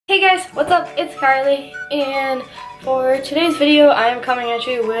What's up? It's Carly, and for today's video I am coming at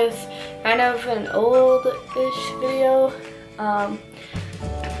you with kind of an old-ish video.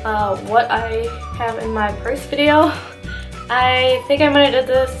 What I have in my purse video. I think I might have did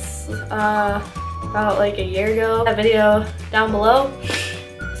this about like a year ago. That video down below.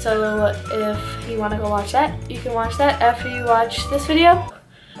 So if you want to go watch that, you can watch that after you watch this video.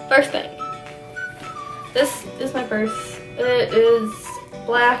 First thing, this is my purse. It is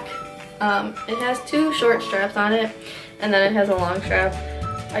black. It has two short straps on it, and then it has a long strap.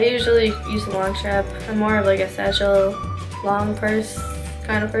 I usually use the long strap. I'm more of like a satchel, long purse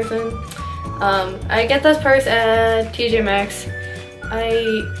kind of person. I get this purse at TJ Maxx.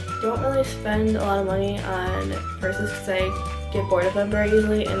 I don't really spend a lot of money on purses because I get bored of them very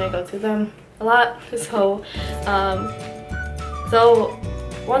easily and I go through them a lot. So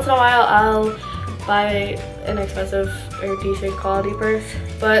once in a while I'll buy an expensive or decent quality purse,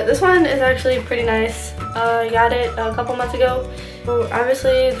 but this one is actually pretty nice. I got it a couple months ago. So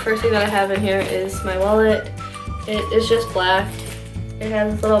obviously the first thing that I have in here is my wallet. It is just black. It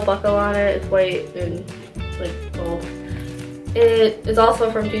has this little buckle on it. It's white and like gold. It is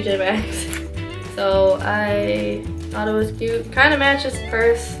also from TJ Maxx, so I thought it was cute. Kind of matches the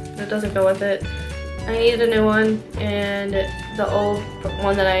purse, but it doesn't go with it. I needed a new one, and the old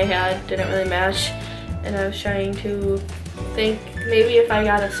one that I had didn't really match, and I was trying to think maybe if I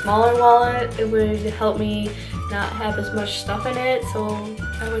got a smaller wallet it would help me not have as much stuff in it, so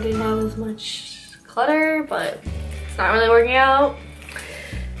I wouldn't have as much clutter, but it's not really working out.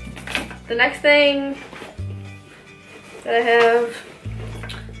 The next thing that I have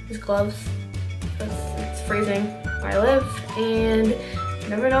is gloves, because it's freezing where I live, and you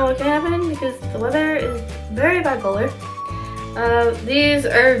never know what can happen because the weather is very bipolar. These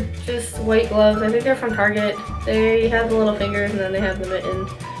are just white gloves. I think they're from Target. They have the little fingers and then they have the mitten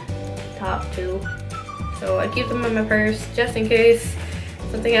top too. So I keep them in my purse just in case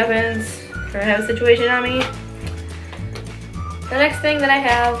something happens or I have a situation on me. The next thing that I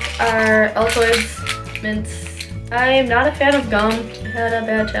have are Altoids mints. I am not a fan of gum. I had a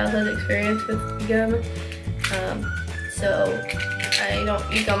bad childhood experience with gum. So I don't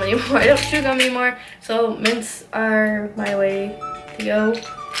eat gum anymore. I don't chew gum anymore. So mints are my way to go.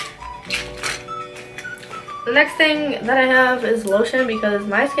 The next thing that I have is lotion because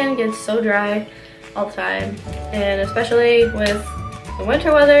my skin gets so dry all the time. And especially with the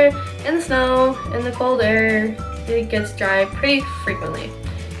winter weather and the snow and the cold air, it gets dry pretty frequently.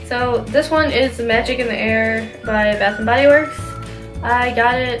 So this one is Magic in the Air by Bath & Body Works. I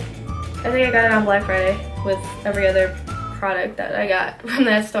got it, I think I got it on Black Friday with every other product that I got from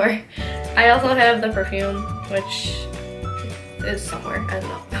that store. I also have the perfume, which is somewhere, I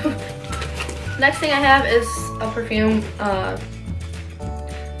don't know. Next thing I have is a perfume.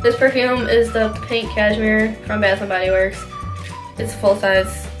 This perfume is the Pink Cashmere from Bath & Body Works. It's full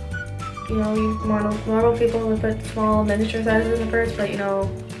size. You know, normal people would put small miniature sizes in the purse, but you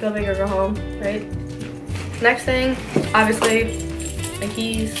know, go big or go home, right? Next thing, obviously, my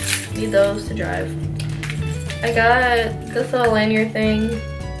keys. Need those to drive. I got this little lanyard thing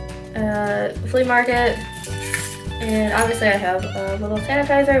at the flea market, and obviously I have a little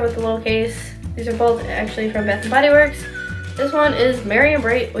sanitizer with a little case. These are both actually from Bath & Body Works. This one is Merry and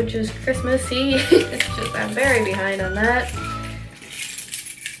Bright, which is Christmassy. It's just I'm very behind on that.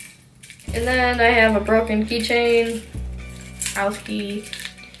 And then I have a broken keychain, house key,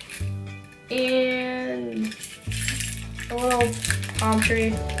 and a little palm tree,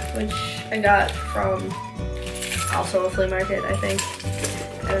 which I got from also a flea market, I think.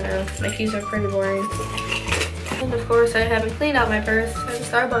 I don't know. My keys are pretty boring. And of course, I haven't cleaned out my purse. I have a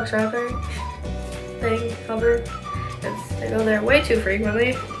Starbucks wrapper thing covered because I go there way too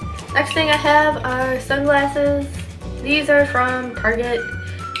frequently. Next thing I have are sunglasses. These are from Target.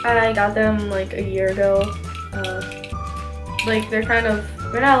 I got them like a year ago. Like they're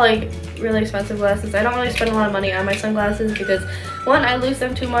not like really expensive glasses. I don't really spend a lot of money on my sunglasses because one, I lose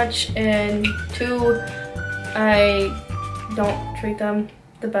them too much, and two, I don't treat them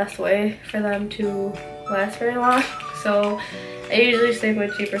the best way for them to last very long. So I usually stick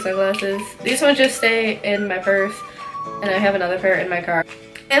with cheaper sunglasses. These ones just stay in my purse, and I have another pair in my car.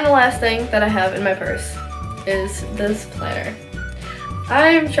 And the last thing that I have in my purse is this planner.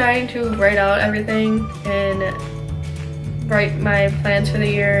 I'm trying to write out everything and write my plans for the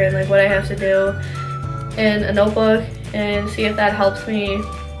year and like what I have to do in a notebook and see if that helps me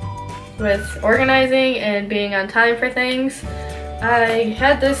with organizing and being on time for things. I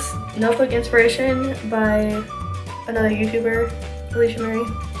had this notebook inspiration by another YouTuber, Alicia Marie.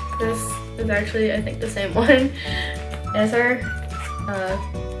 This is actually, I think, the same one as her.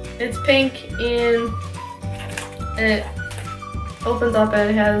 It's pink and it opens up and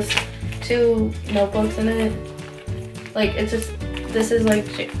it has 2 notebooks in it. Like it's just, this is like,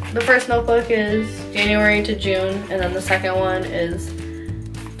 the first notebook is January to June and then the second one is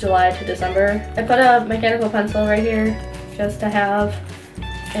July to December. I put a mechanical pencil right here just to have,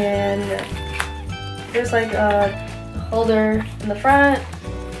 and there's like a holder in the front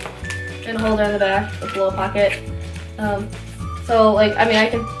and a holder in the back with a little pocket. So like, I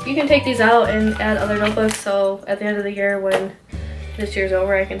mean, you can take these out and add other notebooks, so at the end of the year when this year's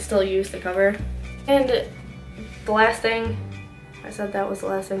over I can still use the cover. And the last thing, I said that was the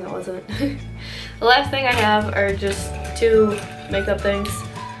last thing, that wasn't. The last thing I have are just 2 makeup things.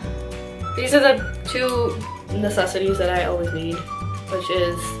 These are the 2 necessities that I always need, which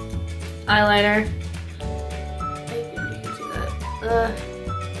is eyeliner. You can see that.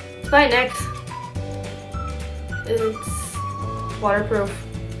 It's by NYX. It's waterproof.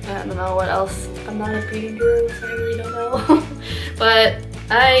 I don't know what else. I'm not a beauty guru, so I really don't know. But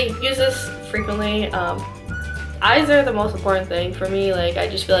I use this frequently. Eyes are the most important thing for me. Like, I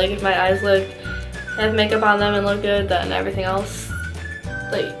just feel like if my eyes have makeup on them and look good, then everything else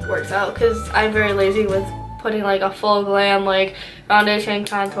like works out. Cause I'm very lazy with putting like a full glam like foundation,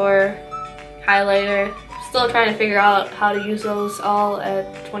 contour, highlighter. Still trying to figure out how to use those all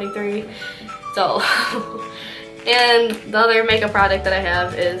at 23. So. And the other makeup product that I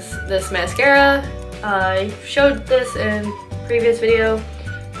have is this mascara. I showed this in previous video.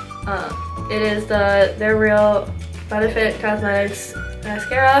 It is the They're Real Benefit Cosmetics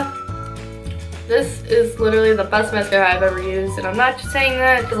mascara. This is literally the best mascara I've ever used, and I'm not just saying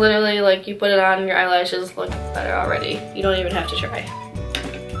that. It's literally like you put it on and your eyelashes look better already. You don't even have to try.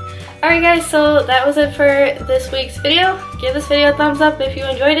 Alright guys, so that was it for this week's video. Give this video a thumbs up if you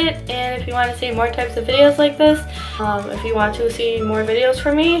enjoyed it, and if you want to see more types of videos like this. If you want to see more videos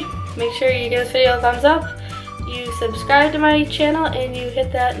from me, make sure you give this video a thumbs up. You subscribe to my channel and you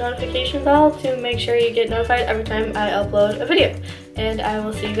hit that notification bell to make sure you get notified every time I upload a video. And I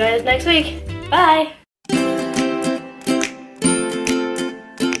will see you guys next week. Bye!